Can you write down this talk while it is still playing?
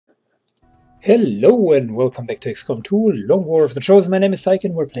Hello and welcome back to XCOM2, Long War of the Chosen. My name is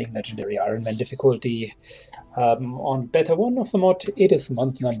Syken. We're playing Legendary Ironman difficulty on Beta 1 of the mod. It is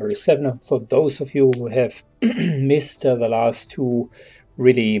month number 7. For those of you who have missed the last two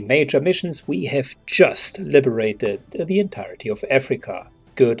really major missions, we have just liberated the entirety of Africa.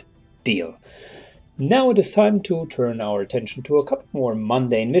 Good deal. Now it is time to turn our attention to a couple more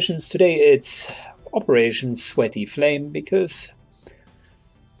mundane missions. Today it's Operation Sweaty Flame, because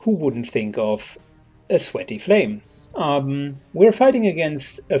who wouldn't think of a sweaty flame? We're fighting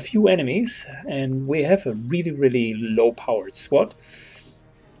against a few enemies, and we have a really low-powered SWAT.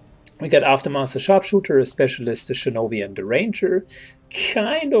 We got Aftermath, a sharpshooter, a specialist, a shinobi, and a ranger.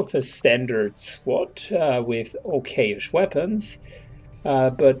 Kind of a standard SWAT with okayish weapons,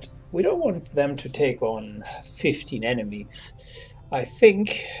 but we don't want them to take on 15 enemies. I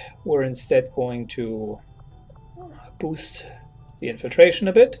think we're instead going to boost the infiltration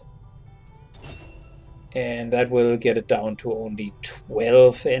a bit, and that will get it down to only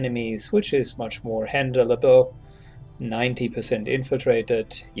 12 enemies, which is much more handleable. 90%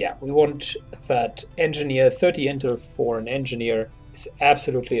 infiltrated. Yeah, we want that engineer. 30 intel for an engineer is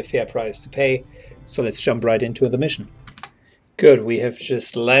absolutely a fair price to pay, so let's jump right into the mission. Good, we have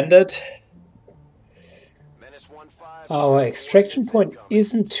just landed. Our extraction point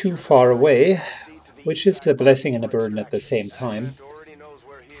isn't too far away, which is a blessing and a burden at the same time.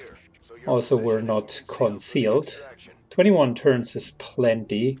 Also, we're not concealed. 21 turns is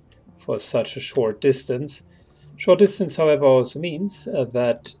plenty for such a short distance. Short distance, however, also means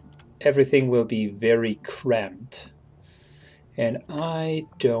that everything will be very cramped. And I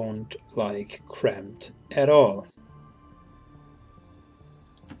don't like cramped at all.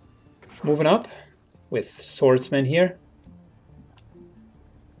 Moving up with swordsman here.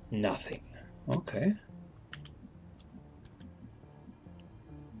 Nothing. Okay.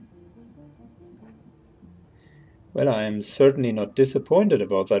 Well, I am certainly not disappointed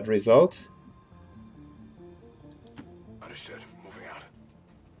about that result. Understood. Moving out.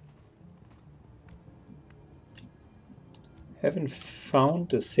 Haven't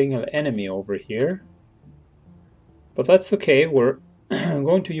found a single enemy over here. But that's okay. We're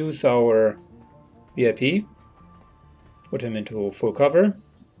going to use our VIP. Put him into full cover.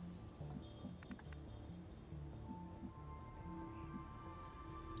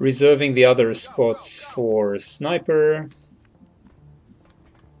 Reserving the other spots for sniper.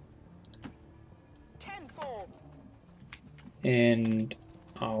 And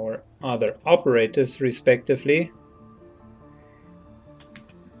our other operatives, respectively.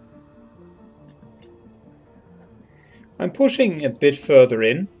 I'm pushing a bit further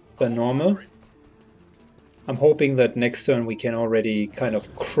in than normal. I'm hoping that next turn we can already kind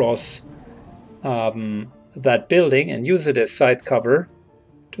of cross that building and use it as side cover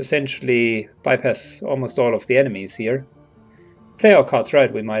to essentially bypass almost all of the enemies here. Play our cards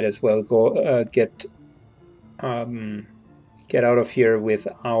right, we might as well go get out of here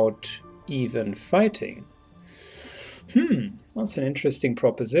without even fighting. That's an interesting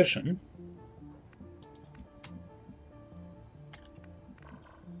proposition.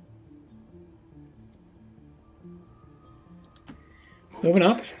 Moving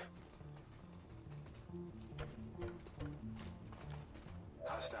up.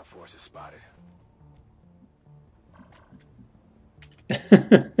 Hostile forces spotted.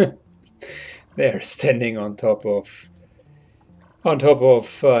 They're standing on top of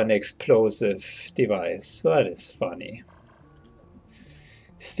an explosive device. That is funny.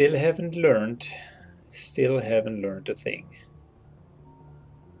 Still haven't learned a thing.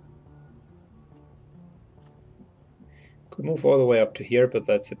 Could move all the way up to here, but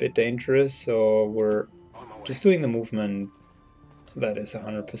that's a bit dangerous, so we're just doing the movement that is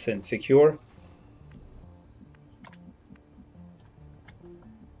 100% secure.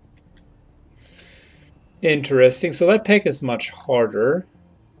 Interesting. So that pack is much harder.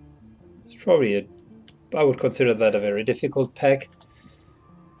 It's probably I would consider that a very difficult pack.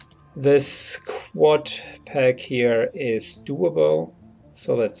 This quad pack here is doable.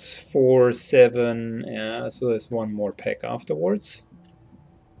 So that's 4, 7. Yeah, so there's one more pack afterwards.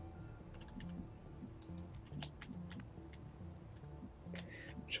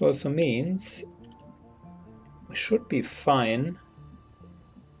 Which also means we should be fine.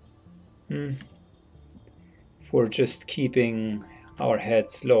 If we're just keeping our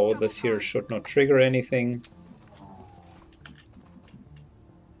heads low, this here should not trigger anything.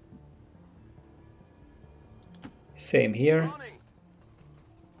 Same here.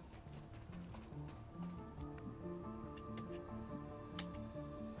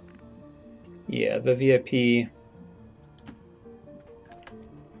 Yeah, the VIP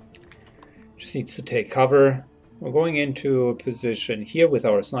Just needs to take cover. We're going into a position here with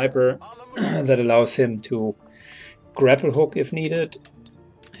our sniper that allows him to grapple hook if needed.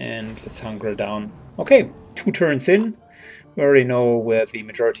 And let's hunker down. Okay, 2 turns in. We already know where the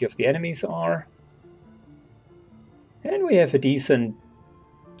majority of the enemies are. And we have a decent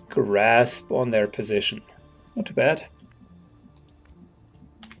grasp on their position. Not too bad.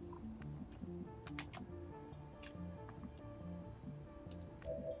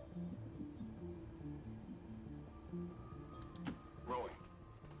 Rolling.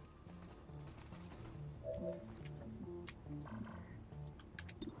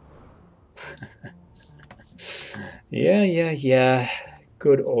 Yeah.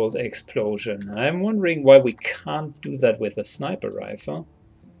 Good old explosion. I'm wondering why we can't do that with a sniper rifle.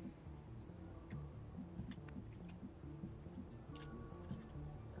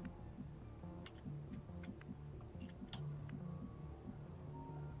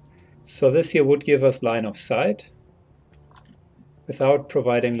 So this here would give us line of sight without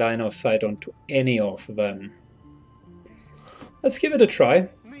providing line of sight onto any of them. Let's give it a try.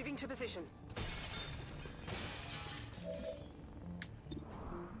 Moving to position.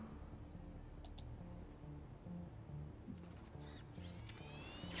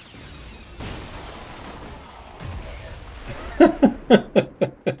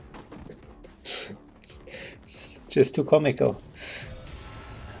 It's just too comical.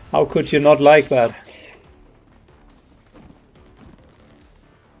 How could you not like that?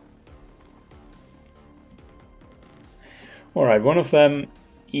 Alright, one of them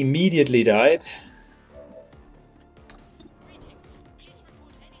immediately died.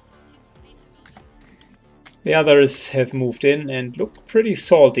 The others have moved in and look pretty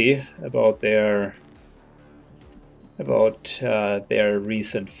salty about their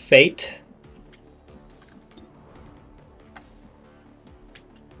recent fate.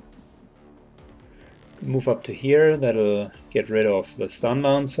 Move up to here, that'll get rid of the stun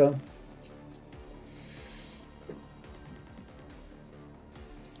lancer.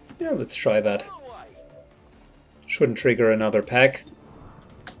 Yeah, let's try that. Shouldn't trigger another pack.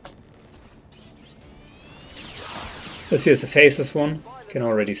 This here's a faceless one, can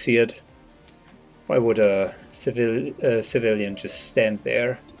already see it. Why would a civilian just stand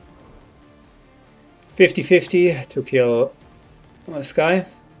there? 50-50 to kill this guy.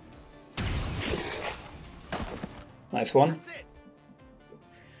 Nice one.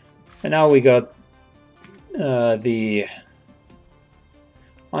 And now we got the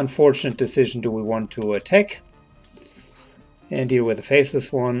unfortunate decision, do we want to attack and deal with the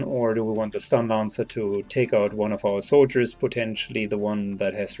faceless one, or do we want the stun lancer to take out one of our soldiers, potentially the one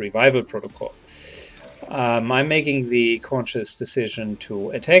that has revival protocol? I'm making the conscious decision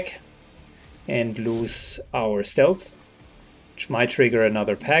to attack and lose our stealth, which might trigger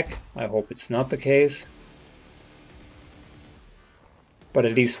another pack. I hope it's not the case. But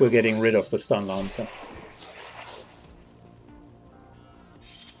at least we're getting rid of the stun lancer.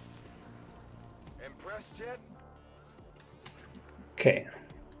 Impressed yet? Okay.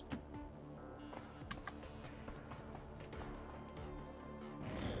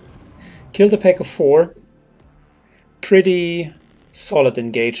 Killed a pack of 4. Pretty solid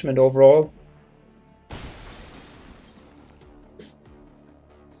engagement overall.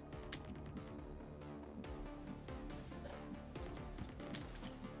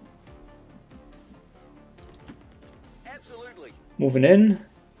 Absolutely. Moving in.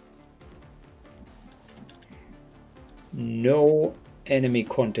 No enemy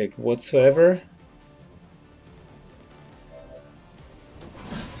contact whatsoever.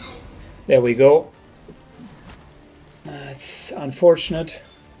 There we go. That's unfortunate.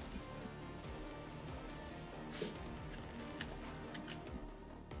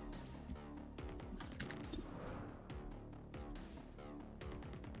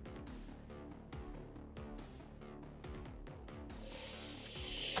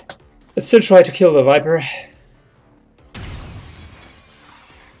 Let's still try to kill the Viper.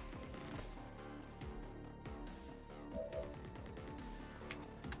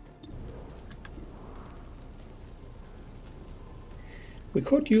 We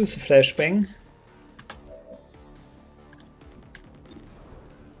could use a flashbang.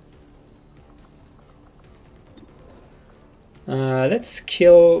 Let's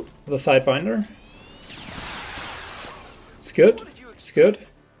kill the Sidewinder. It's good. It's good.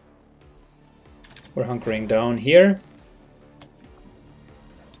 We're hunkering down here.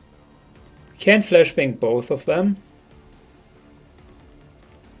 We can flashbang both of them.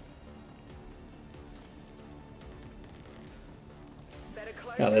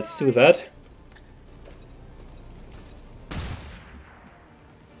 Yeah, let's do that.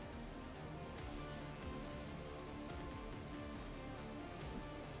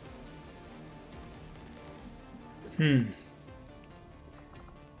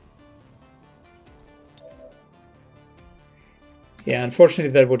 Yeah,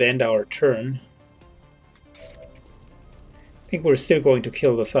 unfortunately that would end our turn. I think we're still going to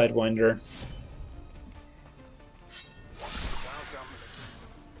kill the Sidewinder.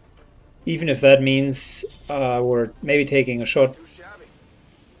 Even if that means we're maybe taking a shot.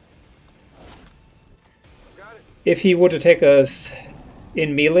 If he would attack us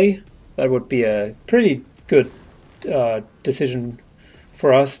in melee, that would be a pretty good decision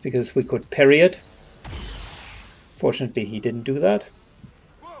for us, because we could parry it. Fortunately, he didn't do that.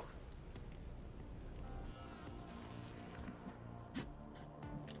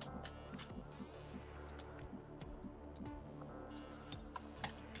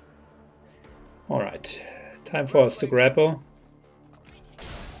 Alright, time for us to grapple.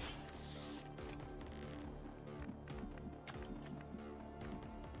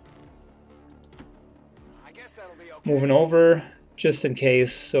 Moving over, just in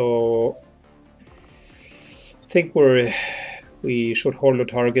case, so I think we should holo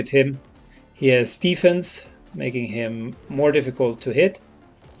target him. He has defense, making him more difficult to hit,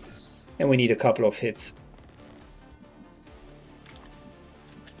 and we need a couple of hits.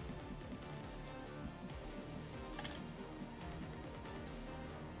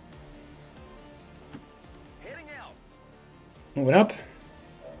 Moving up.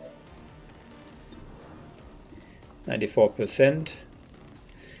 94%.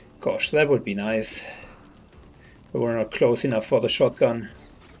 Gosh, that would be nice. But we're not close enough for the shotgun.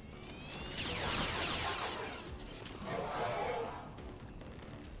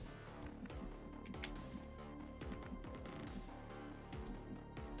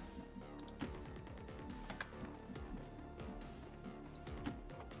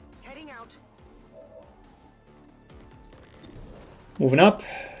 Heading out. Moving up.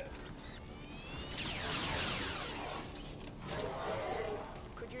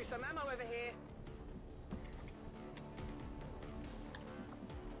 Could use some ammo over here.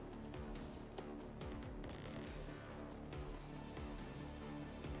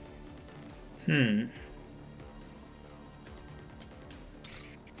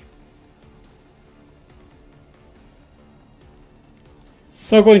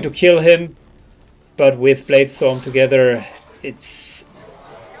 It's not going to kill him, but with Bladestorm together, it's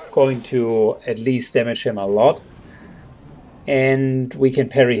going to at least damage him a lot. And we can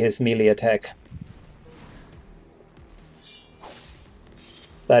parry his melee attack.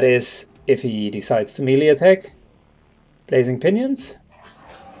 That is, if he decides to melee attack. Blazing Pinions.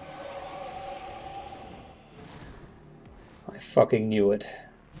 I fucking knew it.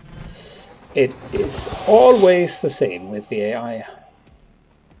 It is always the same with the AI.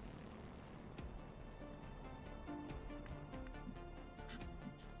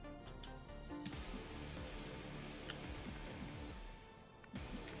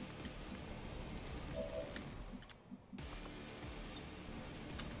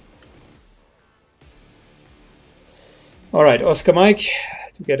 Alright, Oscar Mike,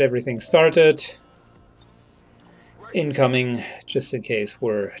 to get everything started. Incoming, just in case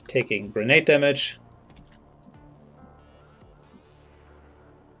we're taking grenade damage.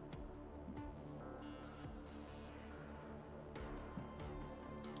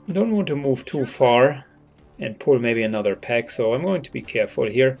 Don't want to move too far and pull maybe another pack, so I'm going to be careful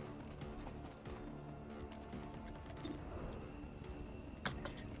here.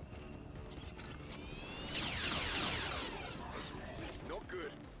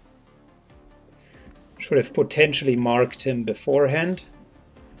 Should have potentially marked him beforehand.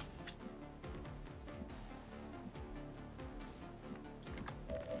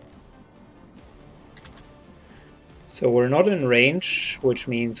 So we're not in range, which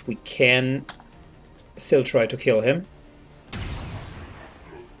means we can still try to kill him.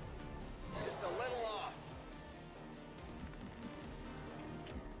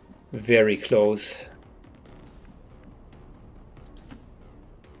 Very close.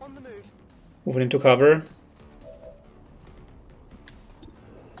 Moving into cover.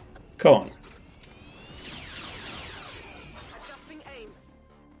 Come on. Adjusting aim.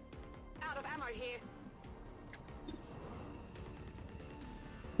 Out of ammo here.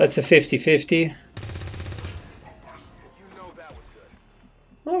 That's a 50-50. You know that was good.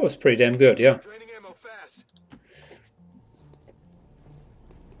 That was pretty damn good, yeah. Draining ammo fast.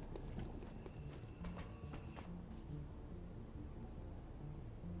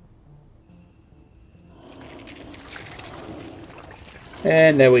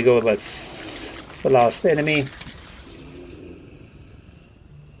 And there we go, that's the last enemy.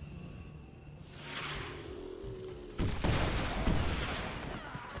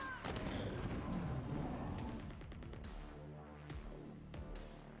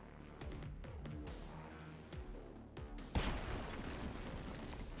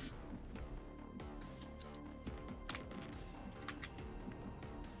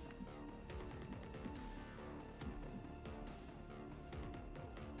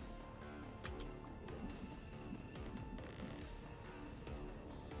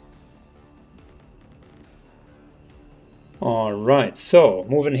 Alright, so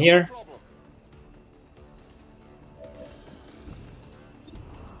moving here. Problem.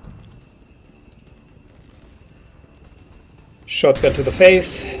 Shotgun to the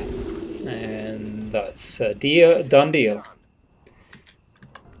face. And that's a deal, done deal.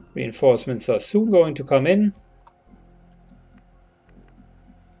 Reinforcements are soon going to come in.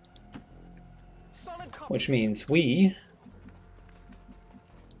 Solid copy. Which means we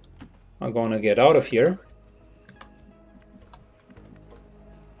are gonna get out of here.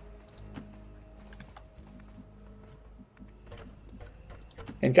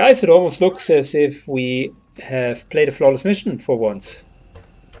 And guys, it almost looks as if we have played a flawless mission for once.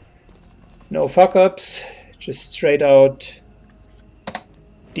 No fuck-ups, just straight out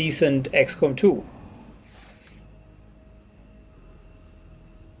decent XCOM2.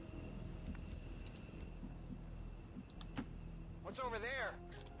 What's over there?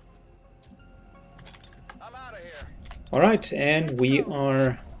 I'm out of here. Alright, and we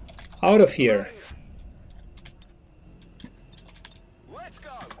are out of here. Let's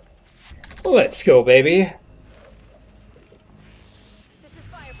go. Let's go, baby. This is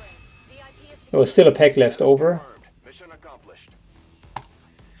Firebrand. VIP is There was still a pack left over. Confirmed. Mission accomplished.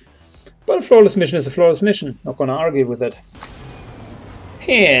 But a flawless mission is a flawless mission. Not gonna argue with it.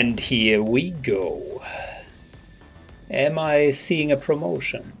 And here we go. Am I seeing a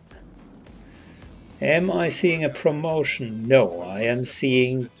promotion? Am I seeing a promotion? No, I am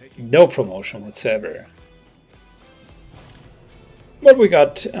seeing no promotion whatsoever. But we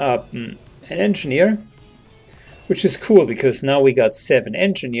got an engineer, which is cool because now we got 7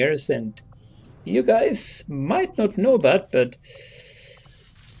 engineers, and you guys might not know that, but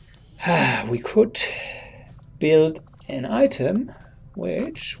we could build an item,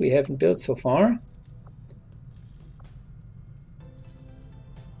 which we haven't built so far.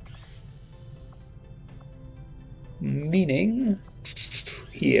 Meaning,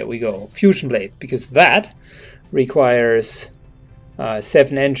 here we go, Fusion Blade, because that requires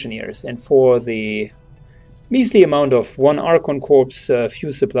 7 engineers, and for the measly amount of 1 Archon Corpse,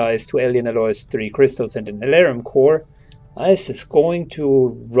 few supplies, 2 alien alloys, 3 crystals, and an Alarium core, this is going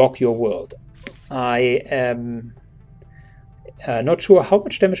to rock your world. I am not sure how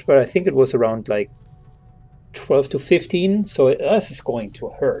much damage, but I think it was around like 12 to 15, so this is going to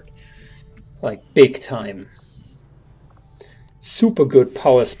hurt, like big time. Super good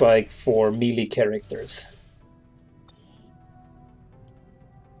power spike for melee characters.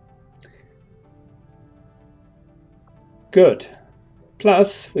 Good.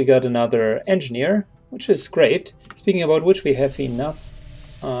 Plus, we got another engineer, which is great. Speaking about which, we have enough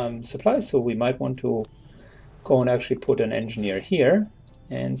supplies, so we might want to go and actually put an engineer here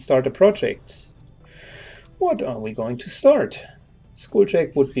and start a project. What are we going to start? School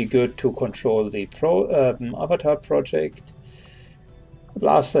check would be good to control the avatar project.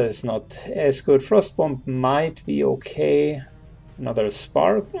 Blaster is not as good. Frostbomb might be okay. Another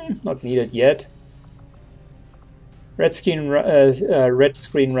spark, not needed yet. Red screen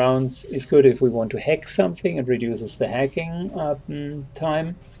rounds is good if we want to hack something. It reduces the hacking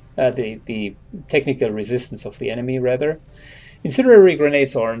time, the technical resistance of the enemy rather. Incendiary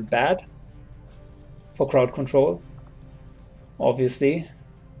grenades aren't bad for crowd control, obviously.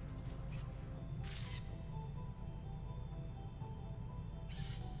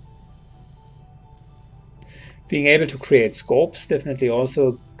 Being able to create scopes, definitely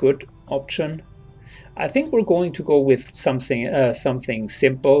also a good option. I think we're going to go with something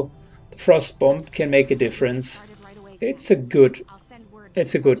simple. The frost bomb can make a difference. It's a good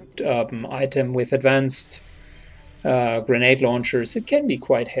item with advanced grenade launchers. It can be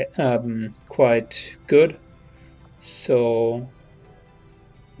quite good. So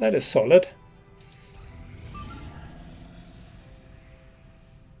that is solid.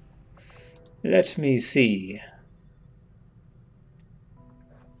 Let me see.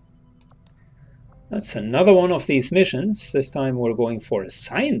 That's another one of these missions. This time we're going for a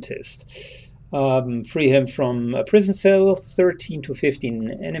scientist. Free him from a prison cell, 13 to 15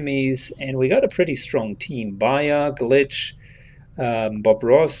 enemies, and we got a pretty strong team. Baya, Glitch, Bob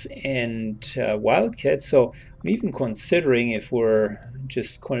Ross, and Wildcat. So I'm even considering if we're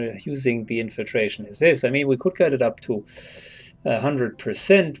just using the infiltration as is. I mean, we could get it up to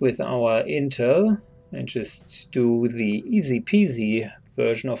 100% with our intel and just do the easy peasy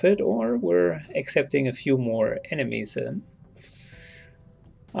version of it, or we're accepting a few more enemies.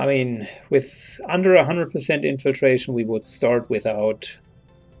 I mean, with under 100% infiltration, we would start without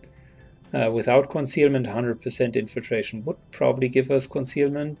concealment. 100% infiltration would probably give us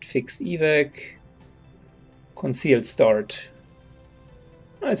concealment, fixed evac, concealed start.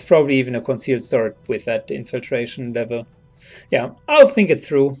 It's probably even a concealed start with that infiltration level. Yeah, I'll think it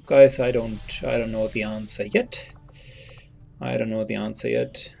through, guys. I don't know the answer yet. I don't know the answer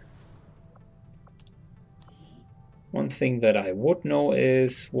yet. One thing that I would know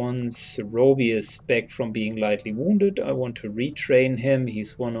is once Roby is back from being lightly wounded, I want to retrain him.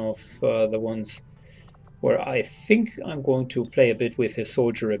 He's one of the ones where I think I'm going to play a bit with his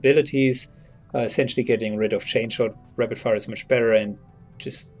soldier abilities, essentially getting rid of chain shot. Rapid fire is much better, and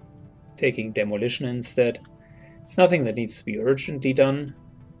just taking demolition instead. It's nothing that needs to be urgently done,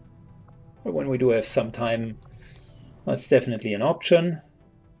 but when we do have some time, that's definitely an option.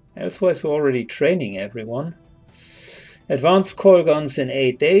 Elsewise, we're already training everyone. Advanced coil guns in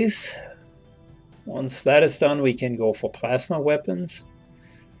 8 days. Once that is done, we can go for plasma weapons.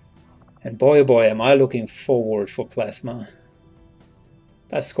 And boy oh boy, am I looking forward for plasma.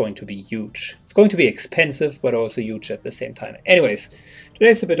 That's going to be huge. It's going to be expensive, but also huge at the same time. Anyways,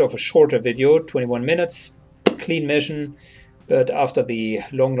 today's a bit of a shorter video, 21 minutes, clean mission. But after the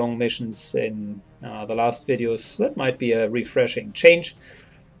long missions in the last videos, that might be a refreshing change.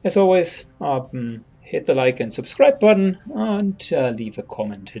 As always, hit the like and subscribe button, and leave a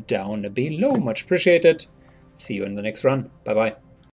comment down below. Much appreciated. See you in the next run. Bye bye.